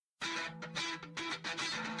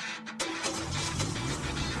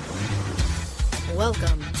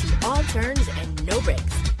Welcome to All Turns and No Breaks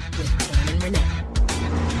with Tam and Renee.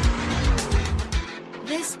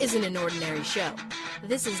 This isn't an ordinary show.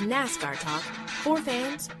 This is NASCAR talk for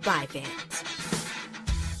fans by fans.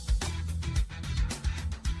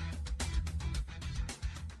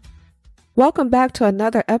 Welcome back to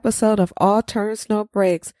another episode of All Turns, No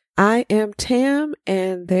Breaks. I am Tam,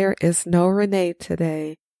 and there is no Renee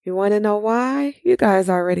today. You want to know why? You guys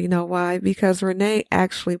already know why, because Renee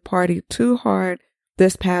actually partied too hard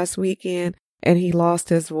this past weekend, and he lost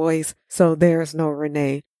his voice, so there's no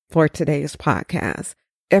Renee for today's podcast.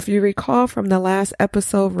 If you recall from the last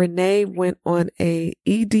episode, Renee went on a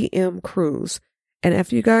EDM cruise, and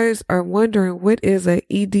if you guys are wondering what is a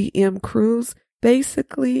EDM cruise,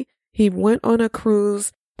 basically, he went on a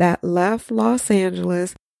cruise that left Los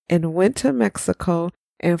Angeles and went to Mexico,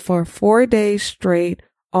 and for 4 days straight,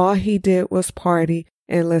 all he did was party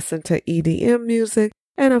and listen to EDM music,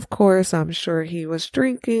 and of course, I'm sure he was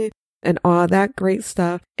drinking and all that great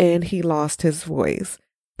stuff, and he lost his voice.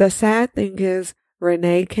 The sad thing is,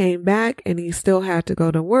 Renee came back and he still had to go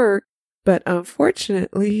to work, but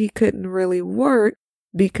unfortunately, he couldn't really work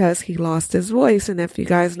because he lost his voice, and if you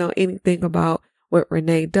guys know anything about what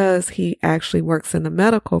Renee does, he actually works in the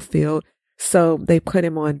medical field, so they put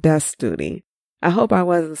him on desk duty. I hope I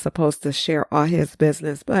wasn't supposed to share all his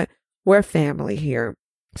business, but we're family here.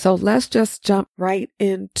 So let's just jump right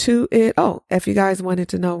into it. Oh, if you guys wanted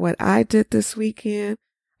to know what I did this weekend,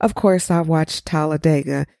 of course I watched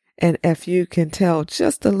Talladega, and if you can tell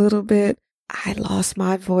just a little bit, I lost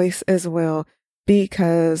my voice as well,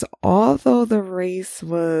 because although the race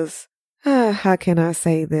was, how can I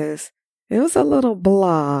say this? It was a little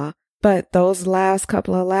blah, but those last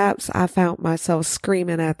couple of laps, I found myself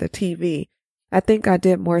screaming at the TV. I think I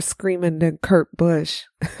did more screaming than Kurt Busch.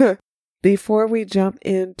 Before we jump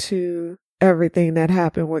into everything that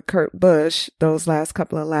happened with Kurt Busch, those last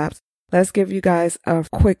couple of laps, let's give you guys a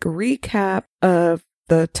quick recap of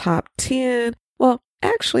the top 10. Well,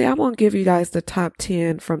 actually, I won't give you guys the top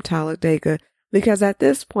 10 from Talladega, because at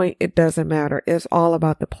this point, it doesn't matter. It's all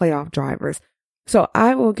about the playoff drivers. So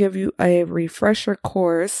I will give you a refresher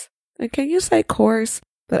course. And can you say course?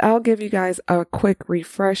 But I'll give you guys a quick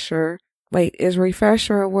refresher. Wait, is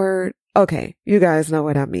refresher a word? Okay, you guys know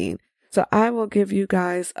what I mean. So I will give you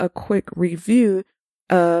guys a quick review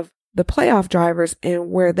of the playoff drivers and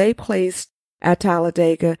where they placed at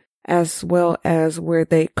Talladega, as well as where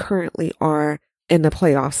they currently are in the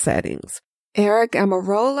playoff settings. Aric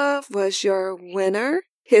Almirola was your winner.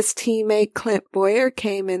 His teammate Clint Bowyer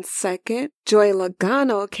came in second. Joey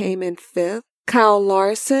Logano came in fifth. Kyle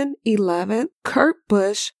Larson, 11th. Kurt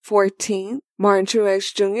Busch, 14th. Martin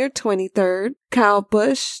Truex Jr., 23rd. Kyle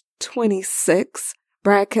Busch, 26th.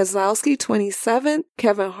 Brad Keselowski, 27th.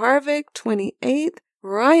 Kevin Harvick, 28th.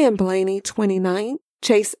 Ryan Blaney, 29th.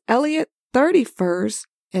 Chase Elliott, 31st.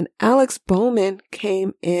 And Alex Bowman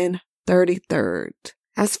came in 33rd.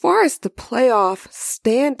 As far as the playoff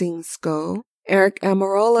standings go, Aric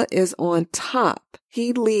Almirola is on top.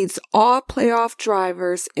 He leads all playoff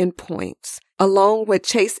drivers in points. Along with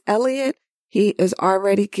Chase Elliott, he is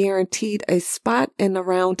already guaranteed a spot in the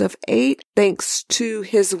round of 8 thanks to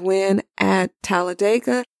his win at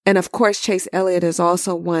Talladega. And of course, Chase Elliott has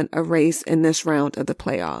also won a race in this round of the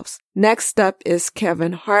playoffs. Next up is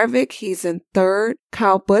Kevin Harvick. He's in 3rd.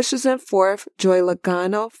 Kyle Busch is in 4th. Joey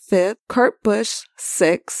Logano, 5th. Kurt Busch,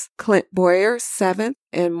 6th. Clint Bowyer, 7th.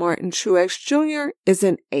 And Martin Truex Jr. is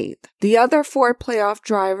in 8th. The other 4 playoff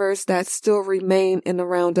drivers that still remain in the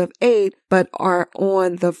round of 8 but are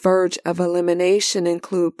on the verge of elimination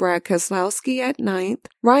include Brad Keselowski at 9th,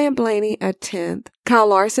 Ryan Blaney at 10th, Kyle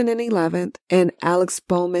Larson in 11th, and Alex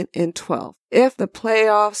Bowman in 12th. If the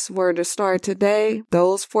playoffs were to start today,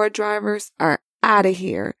 those 4 drivers are out of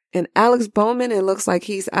here. And Alex Bowman, it looks like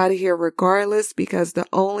he's out of here regardless, because the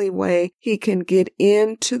only way he can get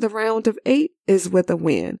into the round of 8 is with a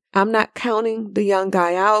win. I'm not counting the young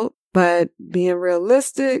guy out, but being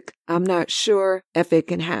realistic, I'm not sure if it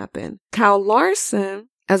can happen. Kyle Larson,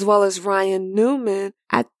 as well as Ryan Newman,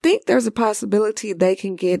 I think there's a possibility they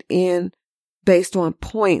can get in based on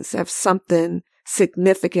points if something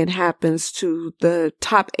significant happens to the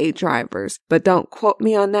top 8 drivers. But don't quote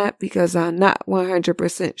me on that because I'm not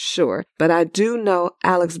 100% sure. But I do know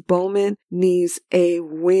Alex Bowman needs a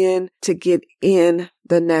win to get in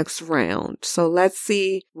the next round. So let's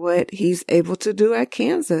see what he's able to do at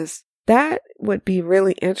Kansas. That would be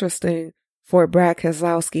really interesting for Brad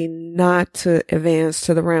Keselowski not to advance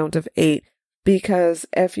to the round of 8, because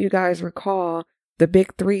if you guys recall, the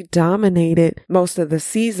big 3 dominated most of the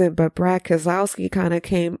season, but Brad Keselowski kind of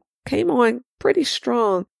came on pretty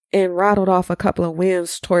strong and rattled off a couple of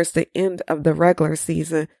wins towards the end of the regular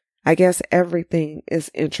season. I guess everything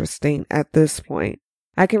is interesting at this point.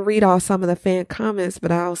 I can read off some of the fan comments,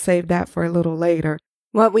 but I'll save that for a little later.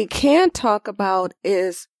 What we can talk about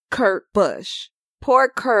is Kurt Busch. Poor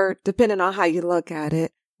Kurt, depending on how you look at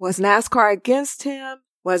it. Was NASCAR against him?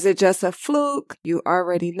 Was it just a fluke? You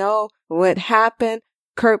already know what happened.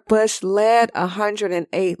 Kurt Busch led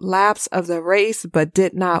 108 laps of the race, but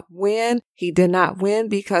did not win. He did not win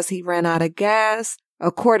because he ran out of gas.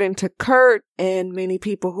 According to Kurt and many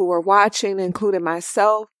people who were watching, including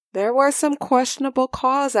myself, there were some questionable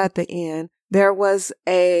calls at the end. There was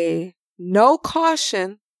a no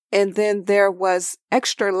caution, and then there was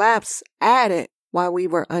extra laps added while we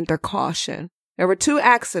were under caution. There were 2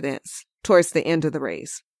 accidents towards the end of the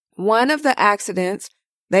race. One of the accidents,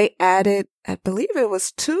 they added, I believe it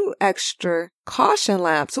was 2 extra caution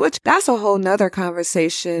laps, which that's a whole nother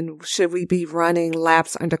conversation. Should we be running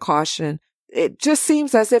laps under caution? It just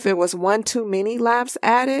seems as if it was 1 too many laps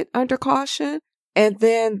added under caution. And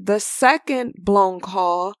then the second blown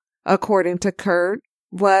call, according to Kurt,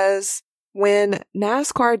 was when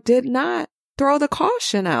NASCAR did not throw the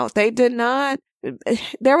caution out. They did not.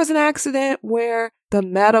 There was an accident where the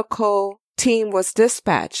medical team was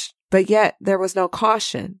dispatched, but yet there was no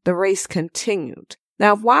caution. The race continued.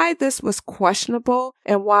 Now, why this was questionable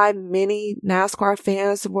and why many NASCAR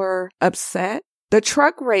fans were upset, the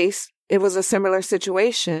truck race, it was a similar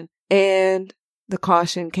situation, and the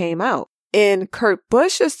caution came out. In Kurt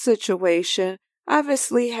Busch's situation,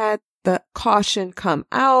 obviously had the caution come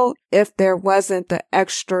out, if there wasn't the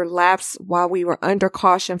extra laps while we were under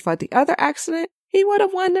caution for the other accident, he would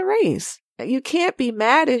have won the race. You can't be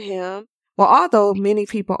mad at him. Well, although many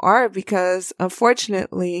people are, because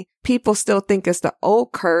unfortunately, people still think it's the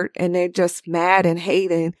old Kurt and they're just mad and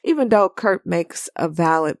hating, even though Kurt makes a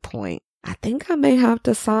valid point. I think I may have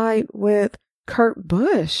to side with Kurt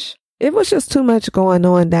Busch. It was just too much going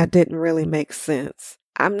on that didn't really make sense.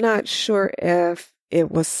 I'm not sure if it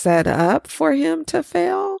was set up for him to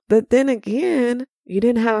fail, but then again, you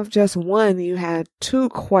didn't have just one, you had 2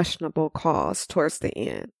 questionable calls towards the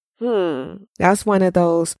end. That's one of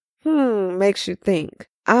those, makes you think.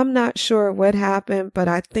 I'm not sure what happened, but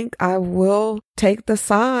I think I will take the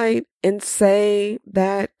side and say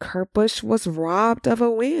that Kurt Busch was robbed of a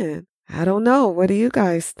win. I don't know. What do you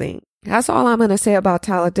guys think? That's all I'm going to say about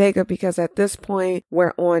Talladega, because at this point,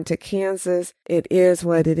 we're on to Kansas. It is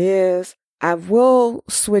what it is. I will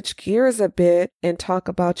switch gears a bit and talk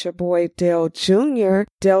about your boy Dale Jr.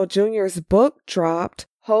 Dale Jr.'s book dropped.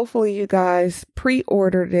 Hopefully you guys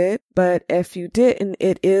pre-ordered it, but if you didn't,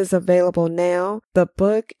 it is available now. The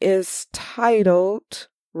book is titled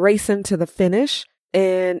Racing to the Finish,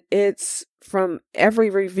 and it's from every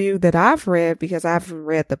review that I've read, because I haven't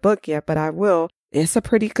read the book yet, but I will. It's a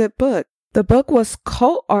pretty good book. The book was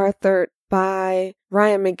co-authored by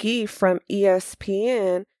Ryan McGee from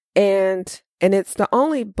ESPN, and it's the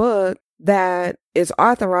only book that is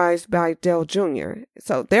authorized by Dale Jr.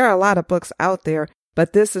 So there are a lot of books out there,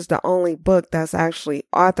 but this is the only book that's actually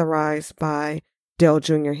authorized by Dale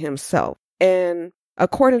Jr. himself. And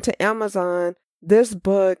according to Amazon, this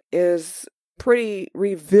book is pretty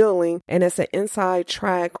revealing, and it's an inside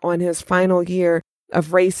track on his final year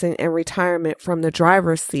of racing and retirement from the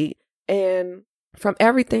driver's seat. And from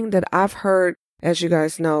everything that I've heard, as you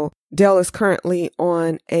guys know, Dale is currently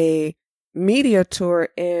on a media tour,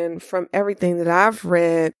 and from everything that I've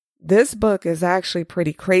read, this book is actually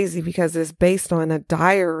pretty crazy because it's based on a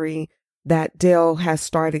diary that Dale has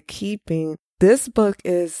started keeping. This book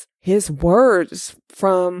is his words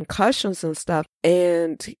from concussions and stuff,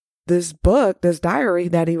 and this book, this diary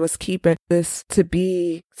that he was keeping, this to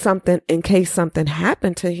be something in case something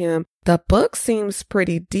happened to him. The book seems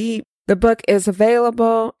pretty deep. The book is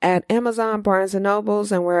available at Amazon, Barnes &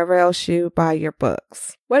 Nobles, and wherever else you buy your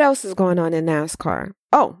books. What else is going on in NASCAR?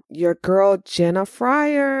 Oh, your girl Jenna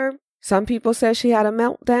Fryer. Some people say she had a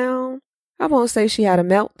meltdown. I won't say she had a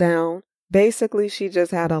meltdown. Basically, she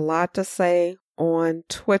just had a lot to say on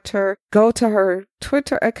Twitter. Go to her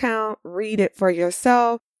Twitter account, read it for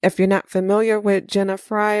yourself. If you're not familiar with Jenna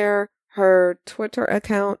Fryer, her Twitter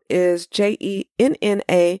account is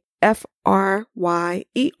JennaFryer.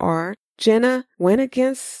 Jenna went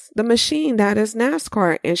against the machine that is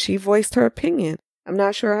NASCAR, and she voiced her opinion. I'm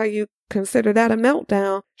not sure how you consider that a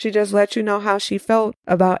meltdown. She just let you know how she felt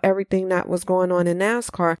about everything that was going on in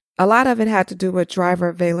NASCAR. A lot of it had to do with driver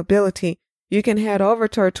availability. You can head over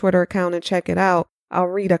to her Twitter account and check it out. I'll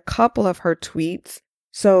read a couple of her tweets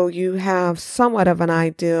so you have somewhat of an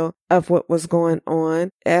idea of what was going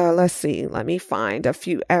on. Let's see. Let me find a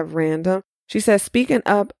few at random. She says, speaking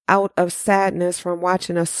up out of sadness from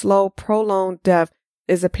watching a slow, prolonged death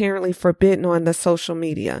is apparently forbidden on the social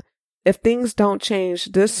media. If things don't change,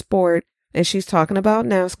 this sport, and she's talking about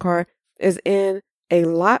NASCAR, is in a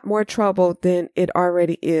lot more trouble than it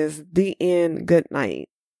already is. The end. Good night.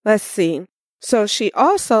 Let's see. So she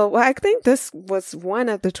also, well, I think this was one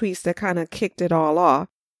of the tweets that kind of kicked it all off.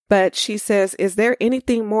 But she says, is there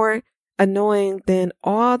anything more annoying than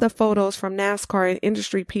all the photos from NASCAR and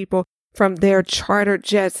industry people from their chartered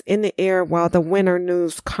jets in the air while the winter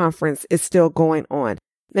news conference is still going on?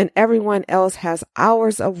 And everyone else has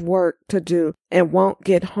hours of work to do and won't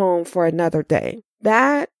get home for another day.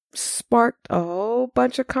 That sparked a whole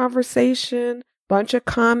bunch of conversation, bunch of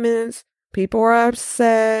comments. People were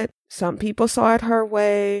upset. Some people saw it her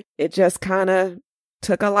way. It just kind of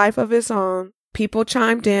took a life of its own. People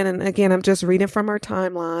chimed in, and again, I'm just reading from her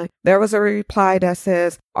timeline. There was a reply that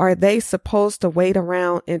says, "Are they supposed to wait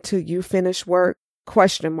around until you finish work? ?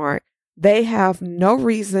 They have no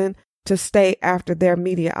reason to stay after their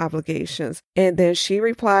media obligations." And then she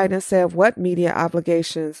replied and said, "What media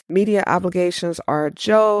obligations? Media obligations are a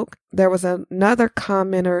joke." There was another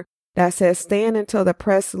commenter that says, "Staying until the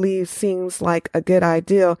press leaves seems like a good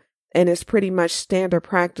idea and is pretty much standard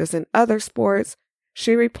practice in other sports."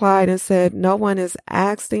 She replied and said, "No one is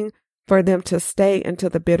asking for them to stay until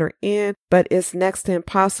the bitter end, but it's next to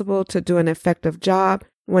impossible to do an effective job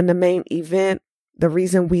when the main event, the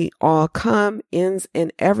reason we all come, ends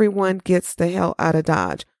and everyone gets the hell out of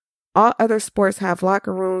Dodge. All other sports have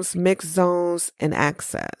locker rooms, mixed zones, and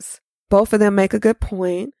access." Both of them make a good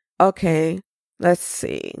point. Okay, let's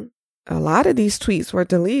see. A lot of these tweets were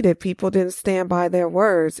deleted. People didn't stand by their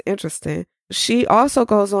words. Interesting. She also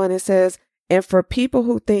goes on and says, "And for people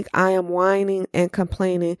who think I am whining and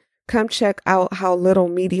complaining, come check out how little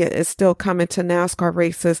media is still coming to NASCAR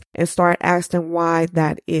races and start asking why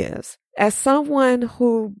that is." As someone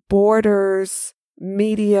who borders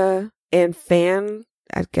media and fan,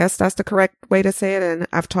 I guess that's the correct way to say it, and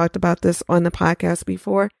I've talked about this on the podcast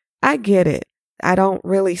before, I get it. I don't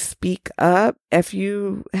really speak up. If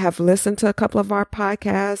you have listened to a couple of our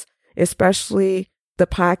podcasts, especially the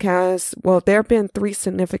podcast, well, there have been 3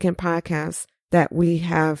 significant podcasts that we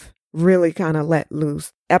have really kind of let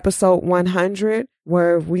loose. Episode 100,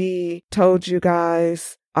 where we told you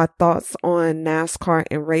guys our thoughts on NASCAR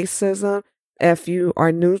and racism. If you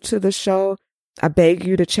are new to the show, I beg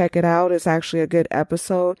you to check it out. It's actually a good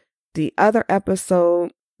episode. The other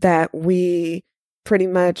episode that we pretty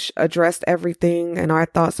much addressed everything and our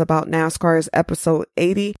thoughts about NASCAR is episode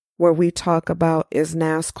 80, where we talk about, is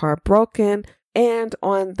NASCAR broken? And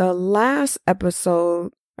on the last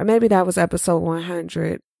episode, or maybe that was episode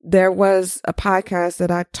 100, there was a podcast that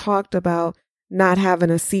I talked about not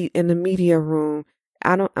having a seat in the media room.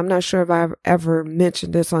 I'm not sure if I've ever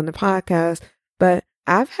mentioned this on the podcast, but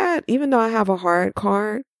even though I have a hard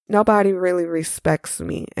card, nobody really respects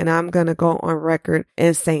me. And I'm going to go on record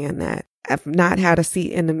in saying that. I've not had a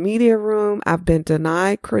seat in the media room. I've been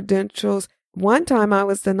denied credentials. One time I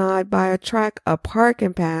was denied by a track a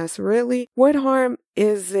parking pass. Really? What harm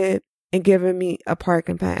is it in giving me a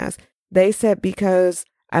parking pass? They said because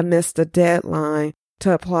I missed the deadline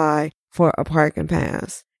to apply for a parking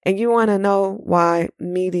pass. And you want to know why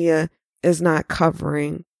media is not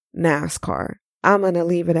covering NASCAR? I'm going to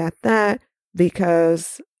leave it at that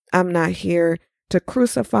because I'm not here to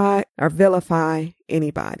crucify or vilify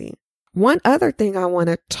anybody. One other thing I want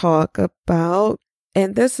to talk about,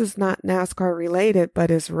 and this is not NASCAR related,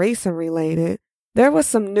 but it's racing related. There was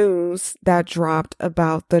some news that dropped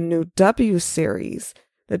about the new W Series.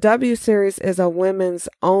 The W Series is a women's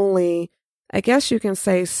only, I guess you can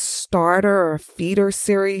say, starter or feeder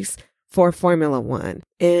series for Formula One.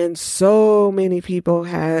 And so many people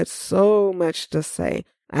had so much to say.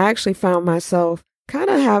 I actually found myself kind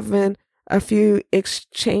of having a few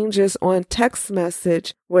exchanges on text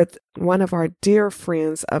message with one of our dear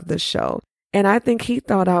friends of the show. And I think he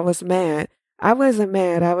thought I was mad. I wasn't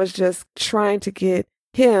mad. I was just trying to get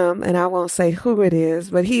him, and I won't say who it is,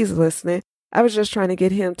 but he's listening. I was just trying to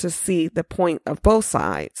get him to see the point of both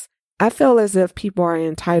sides. I feel as if people are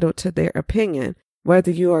entitled to their opinion,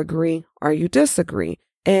 whether you agree or you disagree.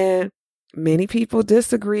 And many people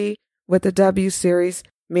disagree with the W Series.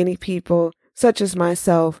 Many people, such as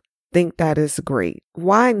myself, think that is great.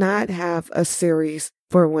 Why not have a series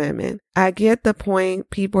for women? I get the point.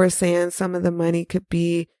 People are saying some of the money could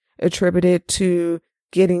be attributed to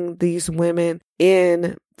getting these women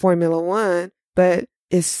in Formula One, but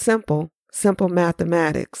it's simple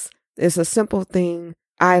mathematics. It's a simple thing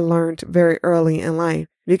I learned very early in life.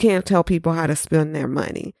 You can't tell people how to spend their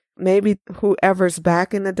money. Maybe whoever's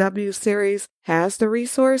back in the W Series has the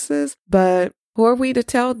resources, but who are we to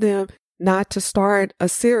tell them not to start a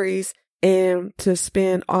series and to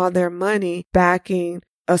spend all their money backing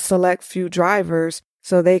a select few drivers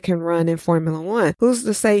so they can run in Formula One? Who's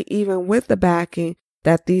to say even with the backing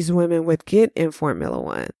that these women would get in Formula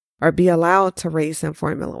One or be allowed to race in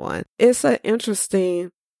Formula One? It's an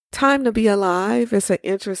interesting time to be alive. It's an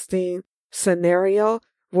interesting scenario.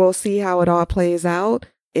 We'll see how it all plays out.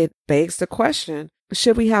 It begs the question,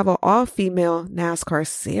 should we have an all-female NASCAR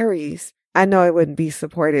series? I know it wouldn't be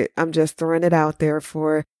supported. I'm just throwing it out there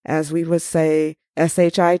for, as we would say,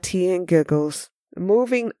 SHIT and giggles.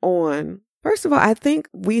 Moving on. First of all, I think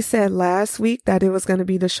we said last week that it was going to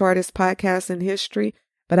be the shortest podcast in history,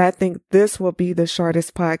 but I think this will be the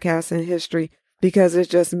shortest podcast in history because it's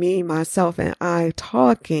just me, myself, and I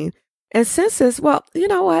talking. And since it's, well, you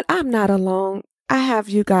know what? I'm not alone. I have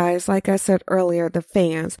you guys, like I said earlier, the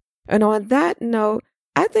fans. And on that note,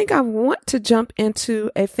 I think I want to jump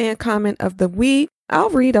into a fan comment of the week. I'll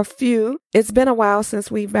read a few. It's been a while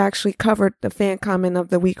since we've actually covered the fan comment of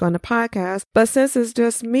the week on the podcast, but since it's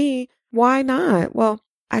just me, why not? Well,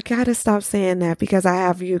 I gotta stop saying that because I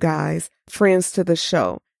have you guys, friends to the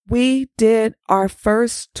show. We did our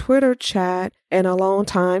first Twitter chat in a long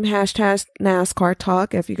time, hashtag NASCAR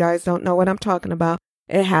Talk. If you guys don't know what I'm talking about,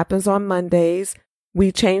 it happens on Mondays.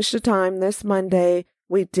 We changed the time this Monday.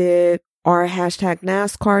 We did our hashtag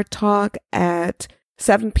NASCAR Talk at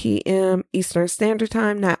 7 p.m. Eastern Standard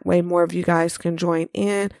Time. That way more of you guys can join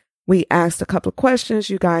in. We asked a couple of questions.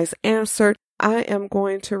 You guys answered. I am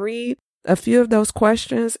going to read a few of those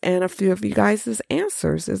questions and a few of you guys'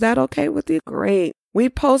 answers. Is that okay with you? Great. We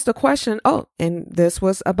posed a question. Oh, and this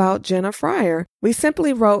was about Jenna Fryer. We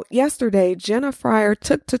simply wrote, yesterday, Jenna Fryer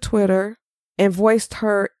took to Twitter and voiced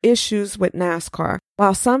her issues with NASCAR.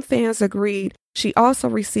 While some fans agreed, she also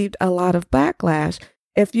received a lot of backlash.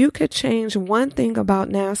 If you could change one thing about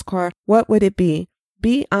NASCAR, what would it be?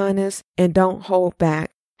 Be honest and don't hold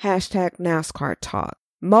back. Hashtag NASCAR Talk.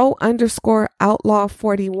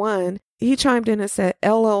 Mo_outlaw41, he chimed in and said,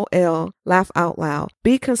 LOL, laugh out loud.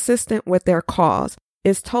 Be consistent with their cause.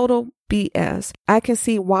 It's total BS. I can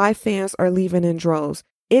see why fans are leaving in droves.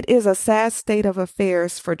 It is a sad state of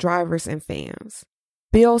affairs for drivers and fans.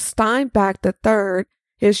 Bill Steinbach III,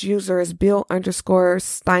 his user is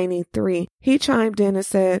Bill_Steiny3. He chimed in and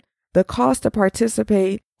said, the cost to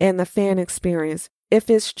participate and the fan experience.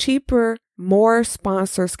 If it's cheaper, more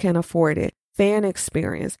sponsors can afford it. Fan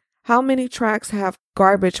experience. How many tracks have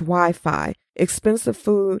garbage Wi-Fi, expensive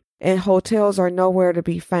food, and hotels are nowhere to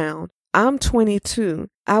be found? I'm 22.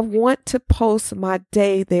 I want to post my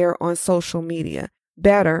day there on social media.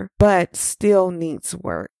 Better, but still needs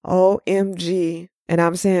work. OMG. And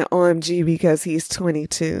I'm saying OMG because he's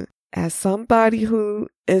 22. As somebody who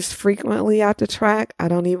is frequently at the track, I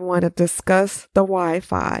don't even want to discuss the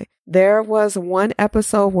Wi-Fi. There was one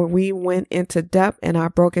episode where we went into depth and I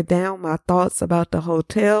broke it down, my thoughts about the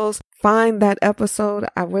hotels. Find that episode.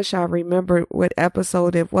 I wish I remembered what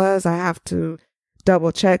episode it was. I have to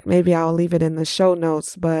double check. Maybe I'll leave it in the show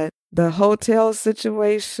notes, but the hotel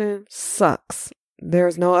situation sucks.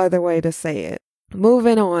 There's no other way to say it.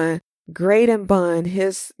 Moving on. Great and Bun.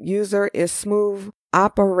 His user is Smooth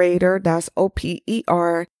Operator. That's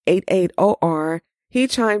OPER88OR. He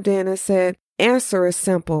chimed in and said, answer is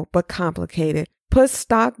simple but complicated. Put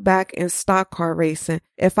stock back in stock car racing.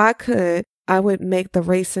 If I could, I would make the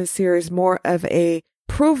racing series more of a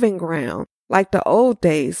proving ground like the old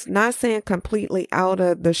days. Not saying completely out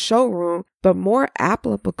of the showroom, but more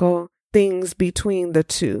applicable things between the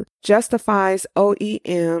two. Justifies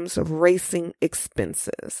OEM's racing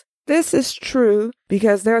expenses. This is true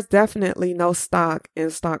because there's definitely no stock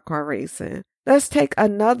in stock car racing. Let's take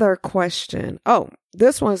another question. Oh,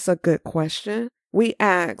 this one's a good question. We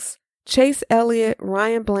asked, Chase Elliott,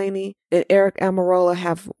 Ryan Blaney, and Eric Almirola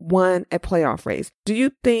have won a playoff race. Do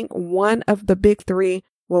you think one of the big three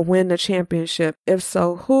will win the championship? If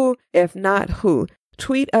so, who? If not, who?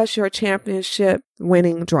 Tweet us your championship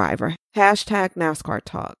winning driver. Hashtag NASCAR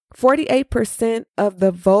Talk. 48% of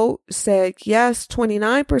the vote said yes,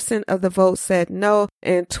 29% of the vote said no,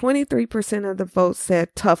 and 23% of the vote said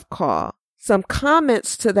tough call. Some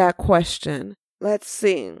comments to that question. Let's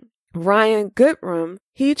see. Ryan Goodrum,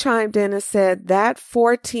 he chimed in and said that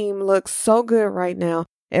 4 team looks so good right now,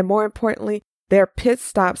 and more importantly, their pit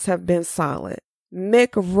stops have been solid. Mick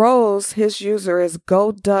Rose, his user is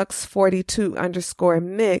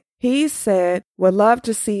GoDucks42_Mick. He said, would love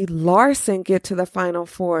to see Larson get to the Final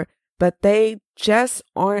Four, but they just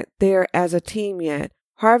aren't there as a team yet.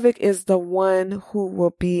 Harvick is the one who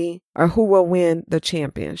will win the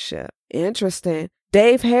championship. Interesting.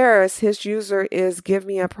 Dave Harris, his user is Give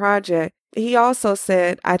Me a Project. He also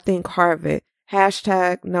said, I think Harvick.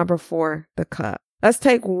 Hashtag number 4, the Cup. Let's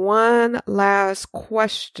take one last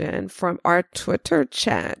question from our Twitter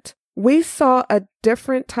chat. We saw a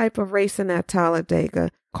different type of racing at Talladega.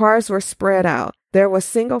 Cars were spread out. There was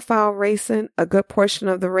single file racing a good portion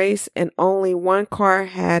of the race, and only one car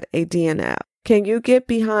had a DNF. Can you get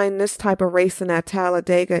behind this type of racing at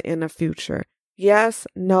Talladega in the future? Yes,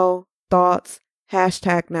 no, thoughts,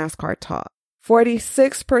 hashtag NASCAR Talk.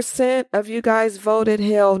 46% of you guys voted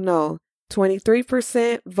hell no.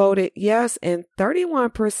 23% voted yes, and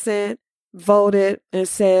 31% voted and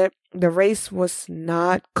said the race was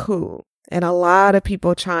not cool. And a lot of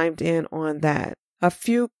people chimed in on that. A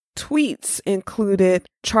few tweets included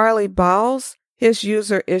Charlie Bowles. His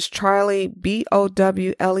user is Charlie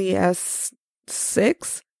BOWLES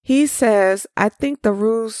 6. He says, I think the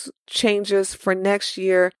rules changes for next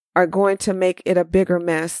year are going to make it a bigger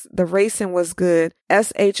mess. The racing was good.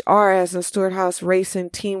 SHR, as in Stewart-Haas Racing,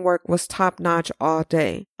 teamwork was top-notch all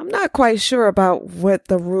day. I'm not quite sure about what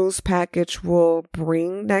the rules package will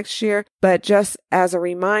bring next year, but just as a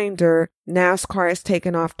reminder, NASCAR is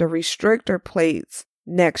taking off the restrictor plates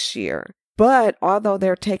next year. But although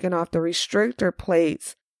they're taking off the restrictor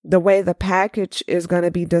plates, the way the package is going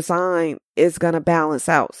to be designed is going to balance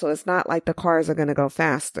out. So it's not like the cars are going to go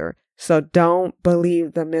faster. So don't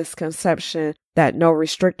believe the misconception that no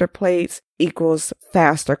restrictor plates equals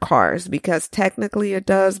faster cars, because technically it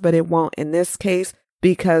does, but it won't in this case,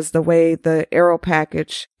 because the way the aero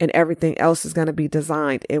package and everything else is going to be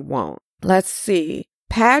designed, it won't. Let's see.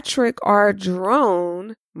 Patrick R.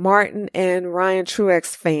 Drone, Martin and Ryan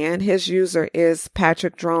Truex fan. His user is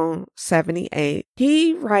Patrick Drone 78.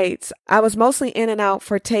 He writes, I was mostly in and out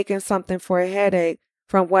for taking something for a headache.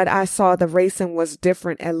 From what I saw, the racing was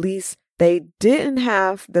different. At least they didn't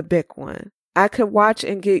have the big one. I could watch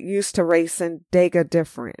and get used to racing Dega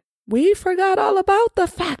different. We forgot all about the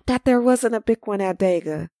fact that there wasn't a big one at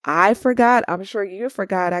Dega. I forgot. I'm sure you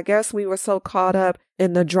forgot. I guess we were so caught up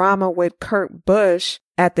in the drama with Kurt Busch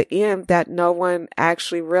at the end that no one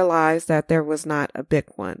actually realized that there was not a big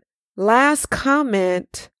one. Last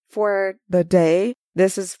comment for the day.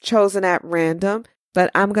 This is chosen at random, but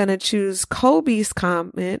I'm going to choose Kobe's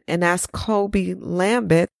comment, and that's Kobe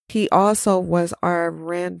Lambert. He also was our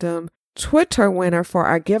random Twitter winner for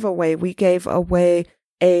our giveaway. We gave away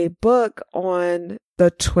a book on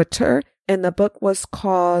the Twitter, and the book was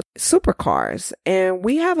called Supercars. And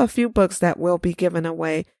we have a few books that will be given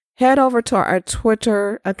away. Head over to our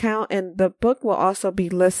Twitter account, and the book will also be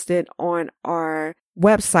listed on our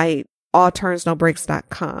website,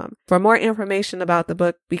 allturnsnobreaks.com, for more information about the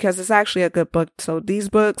book, because it's actually a good book. So these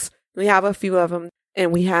books, we have a few of them,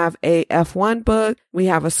 and we have a F1 book, we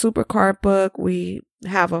have a supercar book, we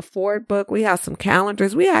have a Ford book, we have some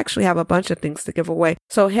calendars, we actually have a bunch of things to give away.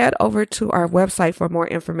 So head over to our website for more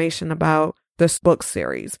information about this book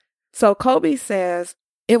series. So Kobe says,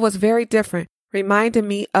 it was very different, reminded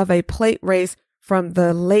me of a plate race from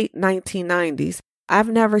the late 1990s. I've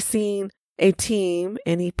never seen a team,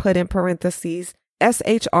 and he put in parentheses,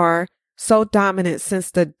 SHR, so dominant since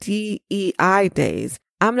the DEI days.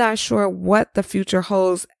 I'm not sure what the future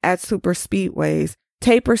holds at super speedways.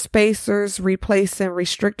 Taper spacers replacing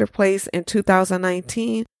restrictor plates in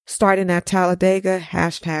 2019, starting at Talladega,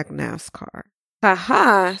 hashtag NASCAR.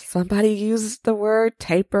 Haha, somebody used the word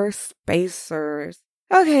taper spacers.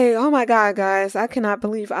 Okay, oh my God, guys, I cannot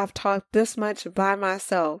believe I've talked this much by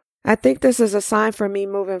myself. I think this is a sign for me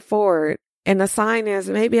moving forward. And the sign is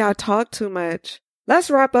maybe I talk too much. Let's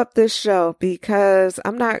wrap up this show, because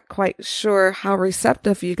I'm not quite sure how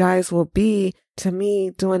receptive you guys will be to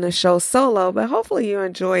me doing the show solo, but hopefully you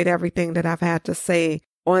enjoyed everything that I've had to say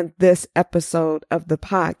on this episode of the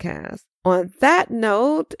podcast. On that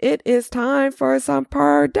note, it is time for some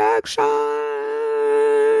predictions.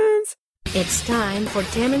 It's time for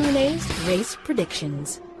Tam and Renee's race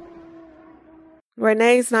predictions.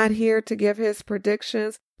 Renee's not here to give his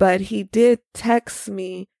predictions, but he did text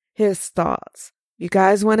me his thoughts. You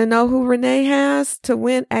guys want to know who Renee has to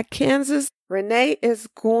win at Kansas? Renee is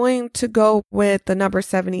going to go with the number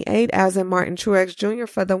 78, as in Martin Truex Jr.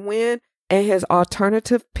 for the win. And his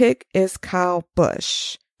alternative pick is Kyle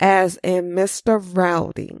Busch, as in Mr.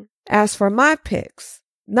 Rowdy. As for my picks,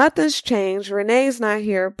 nothing's changed. Renee's not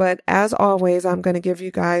here, but as always, I'm going to give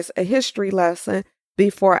you guys a history lesson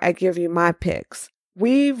before I give you my picks.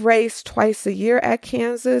 We race twice a year at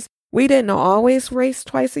Kansas. We didn't always race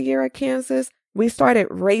twice a year at Kansas. We started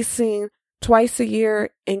racing twice a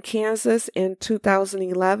year in Kansas in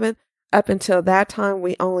 2011. Up until that time,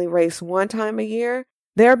 we only raced one time a year.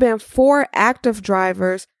 There have been 4 active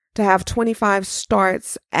drivers to have 25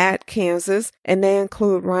 starts at Kansas, and they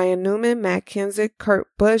include Ryan Newman, Matt Kenseth, Kurt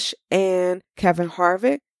Busch, and Kevin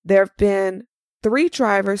Harvick. There have been 3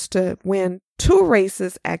 drivers to win 2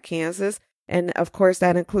 races at Kansas, and of course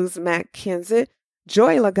that includes Matt Kenseth,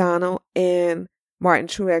 Joey Logano, and Martin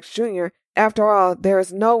Truex Jr. After all, there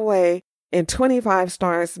is no way in 25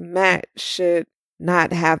 starts Matt should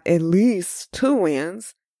not have at least 2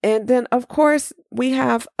 wins. And then, of course, we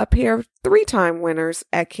have a pair of 3-time winners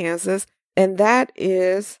at Kansas, and that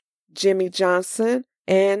is Jimmie Johnson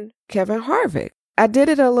and Kevin Harvick. I did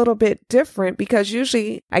it a little bit different because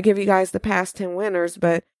usually I give you guys the past 10 winners,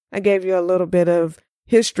 but I gave you a little bit of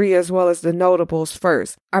history as well as the notables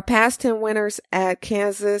first. Our past 10 winners at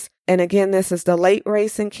Kansas, and again, this is the late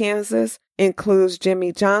race in Kansas, includes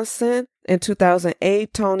Jimmie Johnson in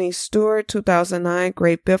 2008, Tony Stewart 2009,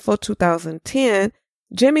 Greg Biffle 2010,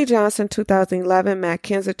 Jimmie Johnson 2011, Matt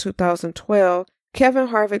Kenseth 2012, Kevin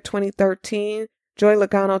Harvick 2013, Joey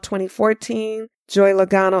Logano 2014, Joey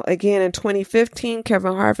Logano again in 2015,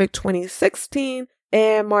 Kevin Harvick 2016,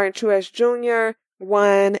 and Martin Truex Jr.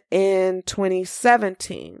 won in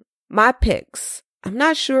 2017. My picks. I'm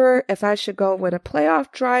not sure if I should go with a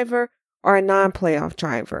playoff driver or a non-playoff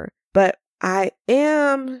driver, but I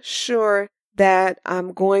am sure that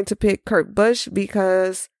I'm going to pick Kurt Busch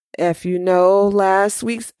because if you know, last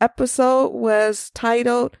week's episode was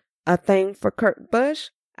titled A Thing for Kurt Busch.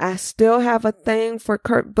 I still have a thing for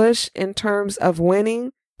Kurt Busch in terms of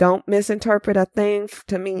winning. Don't misinterpret a thing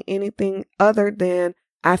to mean anything other than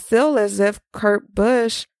I feel as if Kurt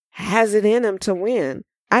Busch has it in him to win.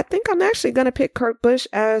 I think I'm actually going to pick Kurt Busch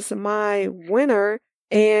as my winner,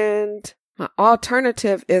 and my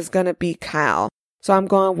alternative is going to be Kyle. So I'm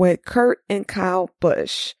going with Kurt and Kyle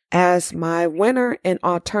Busch as my winner and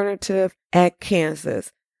alternative at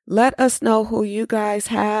Kansas. Let us know who you guys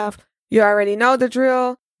have. You already know the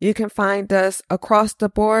drill. You can find us across the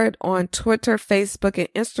board on Twitter, Facebook, and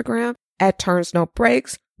Instagram at Turns No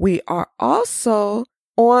Breaks. We are also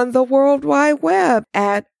on the World Wide Web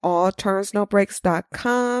at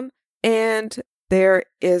allturnsnobreaks.com. And there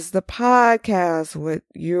is the podcast, what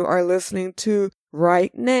you are listening to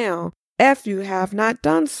right now. If you have not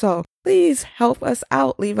done so, please help us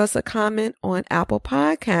out. Leave us a comment on Apple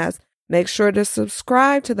Podcasts. Make sure to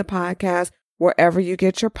subscribe to the podcast wherever you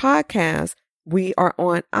get your podcasts. We are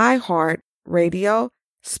on iHeartRadio,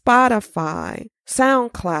 Spotify,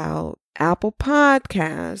 SoundCloud, Apple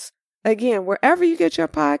Podcasts. Again, wherever you get your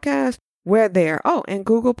podcast, we're there. Oh, and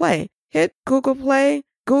Google Play. Hit Google Play,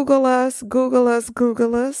 Google us,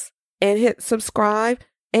 and hit subscribe.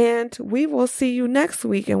 And we will see you next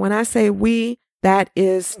week. And when I say we, that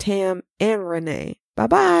is Tam and Renee.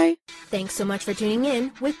 Bye-bye. Thanks so much for tuning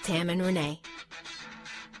in with Tam and Renee.